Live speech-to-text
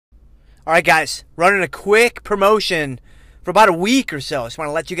All right, guys, running a quick promotion for about a week or so. Just want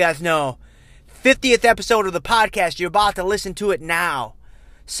to let you guys know. 50th episode of the podcast. You're about to listen to it now.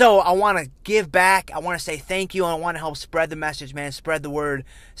 So I want to give back. I want to say thank you. I want to help spread the message, man. Spread the word.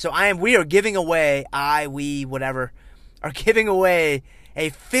 So we are giving away, are giving away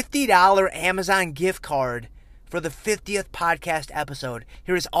a $50 Amazon gift card for the 50th podcast episode.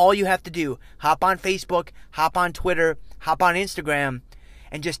 Here is all you have to do. Hop on Facebook, hop on Twitter, hop on Instagram,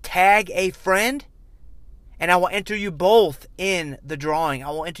 and just tag a friend, and I will enter you both in the drawing. I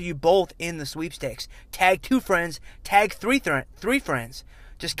will enter you both in the sweepstakes. Tag 2 friends, tag three friends.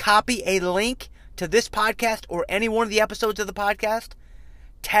 Just copy a link to this podcast or any one of the episodes of the podcast.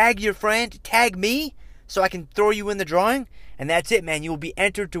 Tag your friend, tag me, so I can throw you in the drawing. And that's it, man. You will be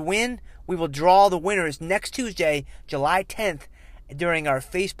entered to win. We will draw the winners next Tuesday, July 10th, during our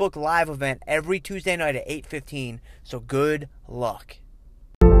Facebook Live event every Tuesday night at 8:15. So good luck.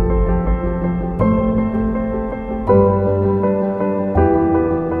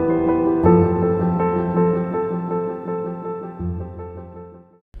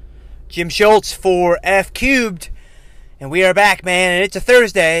 Jim Schultz for F Cubed, and we are back, man, and it's a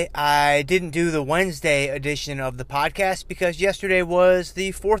Thursday. I didn't do the Wednesday edition of the podcast because yesterday was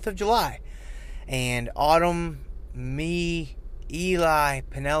the 4th of July, and Autumn, me, Eli,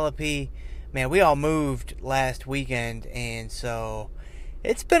 Penelope, man, we all moved last weekend, and so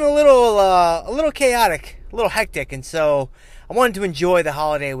it's been a little chaotic, a little hectic, and so I wanted to enjoy the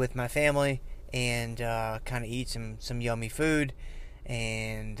holiday with my family and kind of eat some yummy food.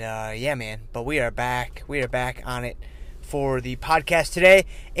 And yeah, man, but we are back on it for the podcast today,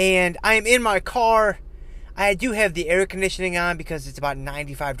 and I am in my car. I do have the air conditioning on because it's about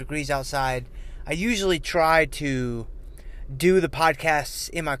 95 degrees outside. I usually try to do the podcasts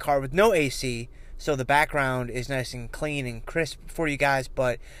in my car with no AC, so the background is nice and clean and crisp for you guys,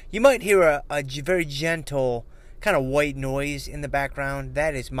 but you might hear a very gentle kind of white noise in the background.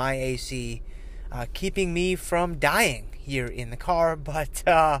 That is my AC keeping me from dying here in the car, but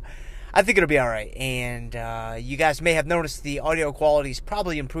I think it'll be alright. And you guys may have noticed the audio quality's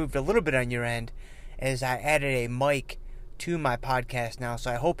probably improved a little bit on your end as I added a mic to my podcast now,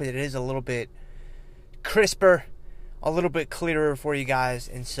 so I hope it is a little bit crisper, a little bit clearer for you guys.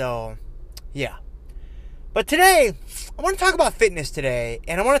 And so yeah, but today I want to talk about fitness today,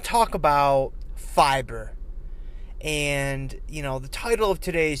 and I want to talk about fiber. And you know, the title of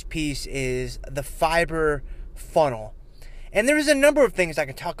today's piece is The Fiber Funnel. And there is a number of things I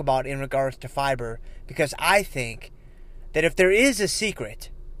can talk about in regards to fiber, because I think that if there is a secret,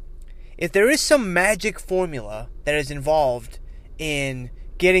 if there is some magic formula that is involved in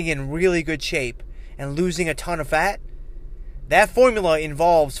getting in really good shape and losing a ton of fat, that formula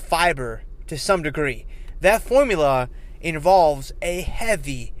involves fiber to some degree. That formula involves a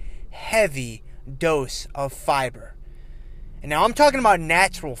heavy dose of fiber. And now I'm talking about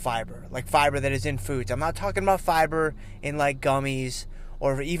natural fiber, like fiber that is in foods. I'm not talking about fiber in like gummies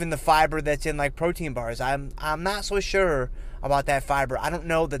or even the fiber that's in like protein bars. I'm not so sure about that fiber. I don't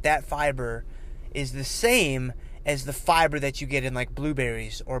know that fiber is the same as the fiber that you get in like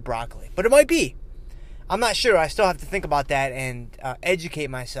blueberries or broccoli. But it might be. I'm not sure. I still have to think about that and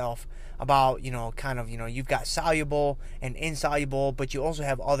educate myself about, you've got soluble and insoluble, but you also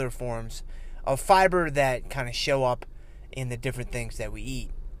have other forms of fiber that kind of show up in the different things that we eat.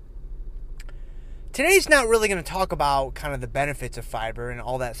 Today's not really going to talk about kind of the benefits of fiber and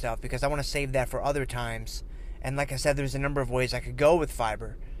all that stuff, because I want to save that for other times. And like I said, there's a number of ways I could go with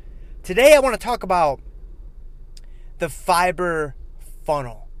fiber. Today I want to talk about the fiber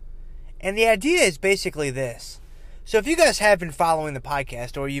funnel. And the idea is basically this. So if you guys have been following the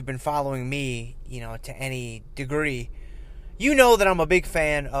podcast, or you've been following me, to any degree, you know that I'm a big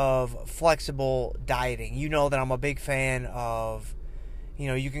fan of flexible dieting. You know that I'm a big fan of,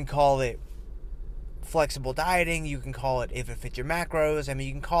 you can call it flexible dieting. You can call it if it fits your macros. I mean,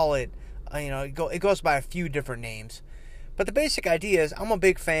 you can call it, it goes by a few different names. But the basic idea is I'm a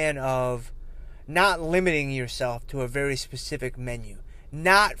big fan of not limiting yourself to a very specific menu.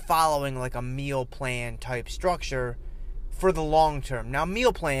 Not following like a meal plan type structure for the long term. Now,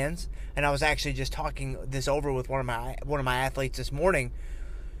 meal plans, and I was actually just talking this over with one of my athletes this morning.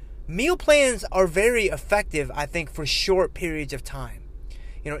 Meal plans are very effective, I think, for short periods of time.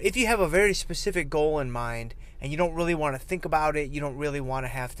 If you have a very specific goal in mind and you don't really want to think about it, you don't really want to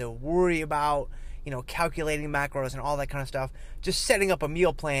have to worry about, calculating macros and all that kind of stuff, just setting up a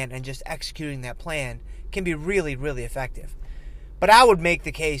meal plan and just executing that plan can be really, really effective. But I would make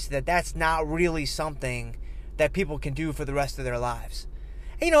the case that that's not really something that people can do for the rest of their lives.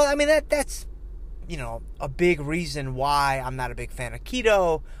 And, that's a big reason why I'm not a big fan of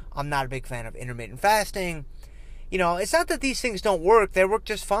keto. I'm not a big fan of intermittent fasting. It's not that these things don't work. They work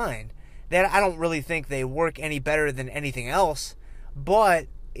just fine. I don't really think they work any better than anything else. But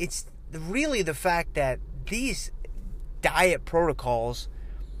it's really the fact that these diet protocols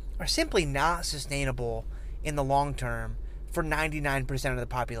are simply not sustainable in the long term for 99% of the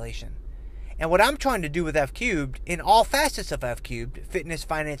population. And what I'm trying to do with F Cubed, in all facets of F Cubed, fitness,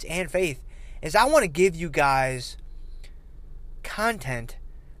 finance, and faith, is I want to give you guys content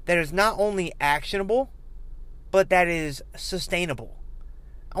that is not only actionable, but that is sustainable.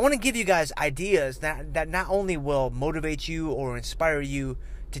 I want to give you guys ideas that not only will motivate you or inspire you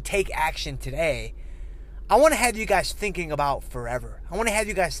to take action today, I want to have you guys thinking about forever. I want to have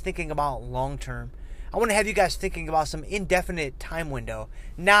you guys thinking about long term. I want to have you guys thinking about some indefinite time window.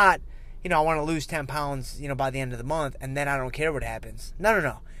 Not, I want to lose 10 pounds, by the end of the month, and then I don't care what happens.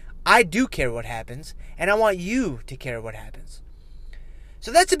 No. I do care what happens, and I want you to care what happens.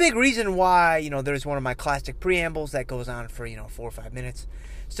 So that's a big reason why, there's one of my classic preambles that goes on for, 4 or 5 minutes.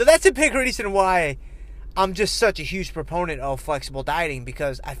 So that's a big reason why I'm just such a huge proponent of flexible dieting,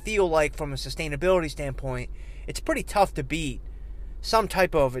 because I feel like from a sustainability standpoint, it's pretty tough to beat some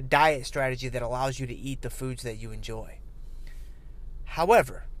type of diet strategy that allows you to eat the foods that you enjoy.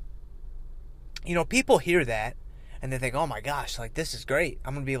 However, people hear that and they think, oh my gosh, like this is great.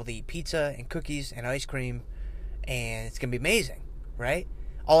 I'm going to be able to eat pizza and cookies and ice cream and it's going to be amazing, right?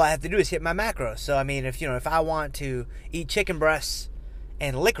 All I have to do is hit my macros. So, if I want to eat chicken breasts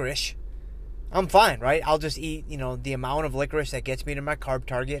and licorice, I'm fine, right? I'll just eat, the amount of licorice that gets me to my carb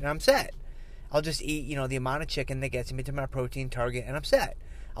target and I'm set. I'll just eat, the amount of chicken that gets me to my protein target and I'm set.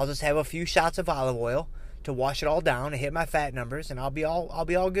 I'll just have a few shots of olive oil to wash it all down and hit my fat numbers and I'll be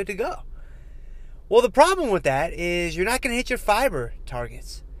all good to go. Well, the problem with that is you're not going to hit your fiber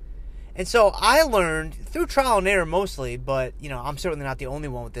targets. And so I learned through trial and error mostly, but, I'm certainly not the only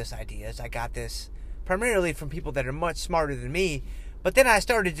one with this idea. I got this primarily from people that are much smarter than me. But then I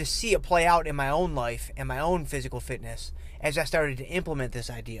started to see it play out in my own life and my own physical fitness as I started to implement this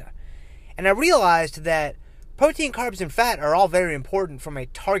idea. And I realized that protein, carbs, and fat are all very important from a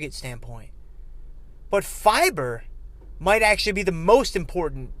target standpoint. But fiber might actually be the most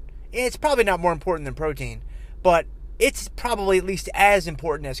important. It's probably not more important than protein, but it's probably at least as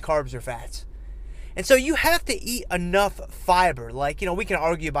important as carbs or fats. And so you have to eat enough fiber. We can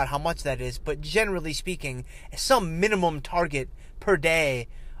argue about how much that is, but generally speaking, some minimum target per day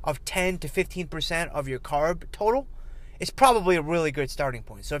of 10 to 15% of your carb total is probably a really good starting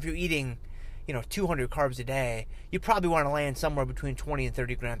point. So if you're eating, 200 carbs a day, you probably want to land somewhere between 20 and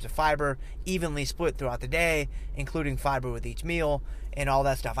 30 grams of fiber, evenly split throughout the day, including fiber with each meal and all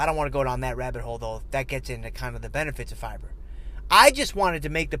that stuff. I don't want to go down that rabbit hole, though. That gets into kind of the benefits of fiber. I just wanted to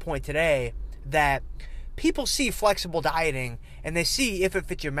make the point today that people see flexible dieting and they see if it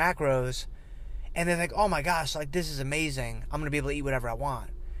fits your macros and they're like, oh my gosh, this is amazing. I'm going to be able to eat whatever I want.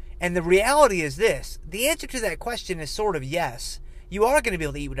 And the reality is this. The answer to that question is sort of yes. You are going to be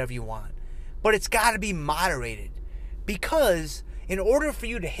able to eat whatever you want. But it's got to be moderated. Because in order for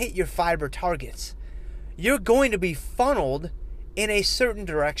you to hit your fiber targets, you're going to be funneled in a certain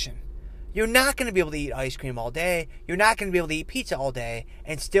direction. You're not going to be able to eat ice cream all day. You're not going to be able to eat pizza all day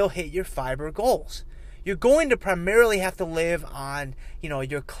and still hit your fiber goals. You're going to primarily have to live on,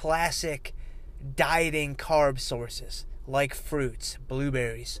 your classic dieting carb sources like fruits,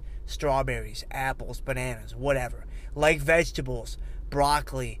 blueberries, strawberries, apples, bananas, whatever. Like vegetables,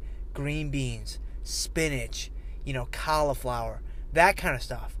 broccoli, green beans, spinach, cauliflower, that kind of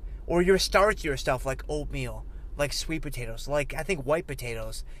stuff. Or your starchier stuff like oatmeal, like sweet potatoes, I think white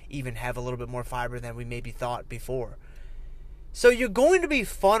potatoes even have a little bit more fiber than we maybe thought before. So you're going to be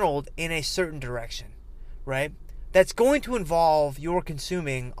funneled in a certain direction, right? That's going to involve your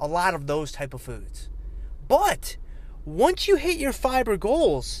consuming a lot of those type of foods. But once you hit your fiber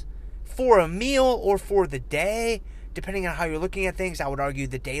goals for a meal or for the day, depending on how you're looking at things, I would argue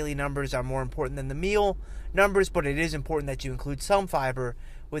the daily numbers are more important than the meal numbers, but it is important that you include some fiber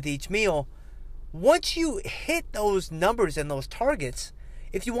with each meal. Once you hit those numbers and those targets,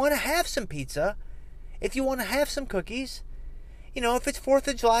 if you want to have some pizza, if you want to have some cookies, if it's 4th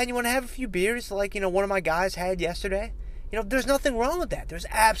of July and you want to have a few beers like, one of my guys had yesterday, there's nothing wrong with that. There's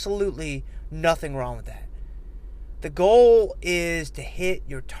absolutely nothing wrong with that. The goal is to hit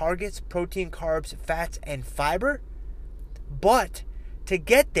your targets, protein, carbs, fats, and fiber. But to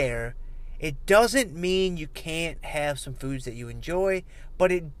get there, it doesn't mean you can't have some foods that you enjoy,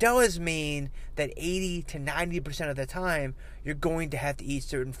 but it does mean that 80 to 90% of the time, you're going to have to eat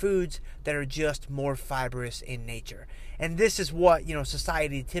certain foods that are just more fibrous in nature. And this is what,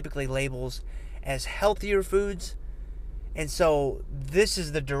 society typically labels as healthier foods. And so this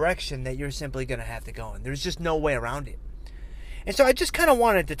is the direction that you're simply going to have to go in. There's just no way around it. And so I just kind of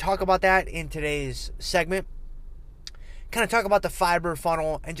wanted to talk about that in today's segment. Kind of talk about the fiber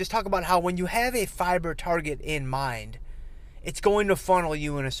funnel and just talk about how when you have a fiber target in mind, it's going to funnel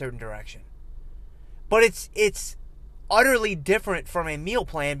you in a certain direction. But it's utterly different from a meal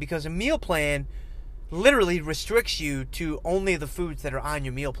plan, because a meal plan literally restricts you to only the foods that are on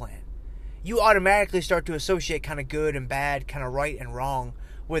your meal plan. You automatically start to associate kind of good and bad, kind of right and wrong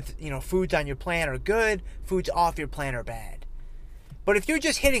with, foods on your plan are good, foods off your plan are bad. But if you're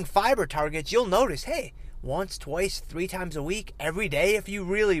just hitting fiber targets, you'll notice, hey, once, twice, 3 times a week, every day, if you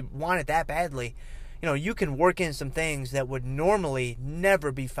really want it that badly, you can work in some things that would normally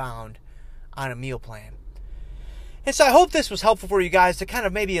never be found on a meal plan. And so I hope this was helpful for you guys to kind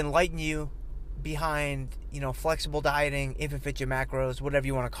of maybe enlighten you behind, flexible dieting, if it fits your macros, whatever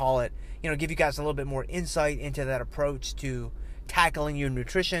you want to call it. Give you guys a little bit more insight into that approach to tackling your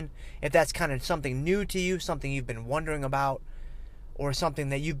nutrition. If that's kind of something new to you, something you've been wondering about, or something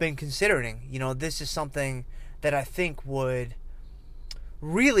that you've been considering, this is something that I think would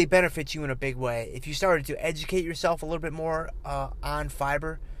really benefit you in a big way. If you started to educate yourself a little bit more on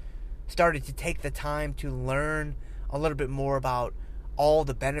fiber, started to take the time to learn a little bit more about all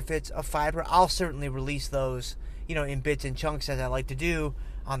the benefits of fiber, I'll certainly release those, in bits and chunks, as I like to do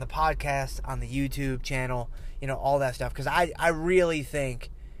on the podcast, on the YouTube channel, all that stuff. Because I really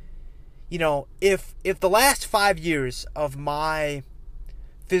think, if the last 5 years of my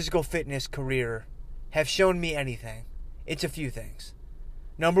physical fitness career have shown me anything, it's a few things.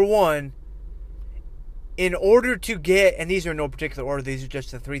 Number one, in order to get, and these are in no particular order, these are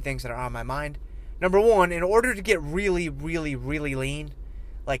just the 3 things that are on my mind. Number one, in order to get really, really, really lean,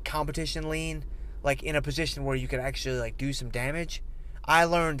 like competition lean, like in a position where you could actually like do some damage, I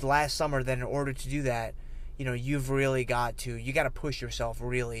learned last summer that in order to do that, you've really got to push yourself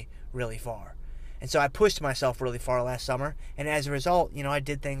really, really far. And so I pushed myself really far last summer, and as a result, I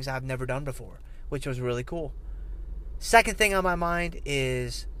did things I've never done before, which was really cool. Second thing on my mind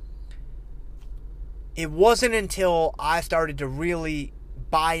is, it wasn't until I started to really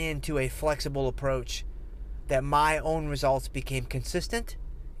buy into a flexible approach that my own results became consistent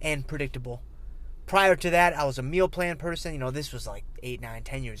and predictable. Prior to that, I was a meal plan person. This was like 8, 9,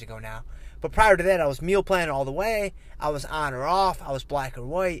 10 years ago now. But prior to that, I was meal plan all the way. I was on or off. I was black or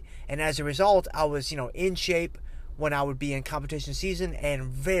white. And as a result, I was, in shape when I would be in competition season, and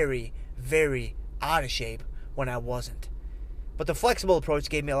very, very out of shape when I wasn't. But the flexible approach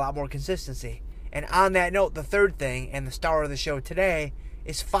gave me a lot more consistency. And on that note, the third thing, and the star of the show today,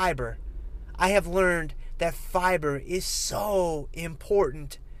 is fiber. I have learned that fiber is so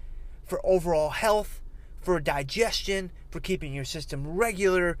important for overall health, for digestion, for keeping your system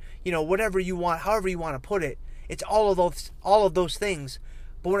regular, whatever you want, however you want to put it. It's all of those things.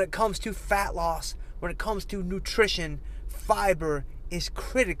 But when it comes to fat loss, when it comes to nutrition, fiber is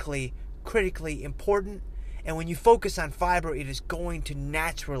critically important. And when you focus on fiber, it is going to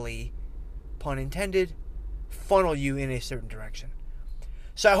naturally, pun intended, funnel you in a certain direction.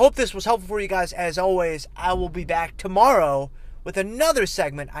 So I hope this was helpful for you guys. As always, I will be back tomorrow with another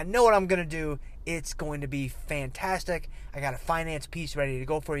segment. I know what I'm going to do. It's going to be fantastic. I got a finance piece ready to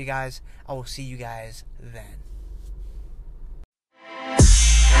go for you guys. I will see you guys then.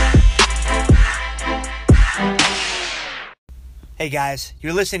 Hey guys,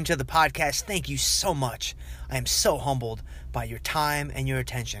 you're listening to the podcast. Thank you so much. I am so humbled by your time and your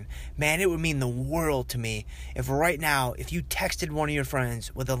attention. Man, it would mean the world to me if right now, if you texted one of your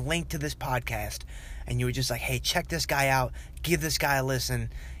friends with a link to this podcast and you were just like, hey, check this guy out, give this guy a listen.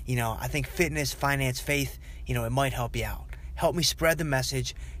 I think fitness, finance, faith, it might help you out. Help me spread the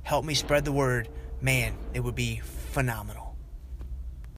message. Help me spread the word. Man, it would be phenomenal.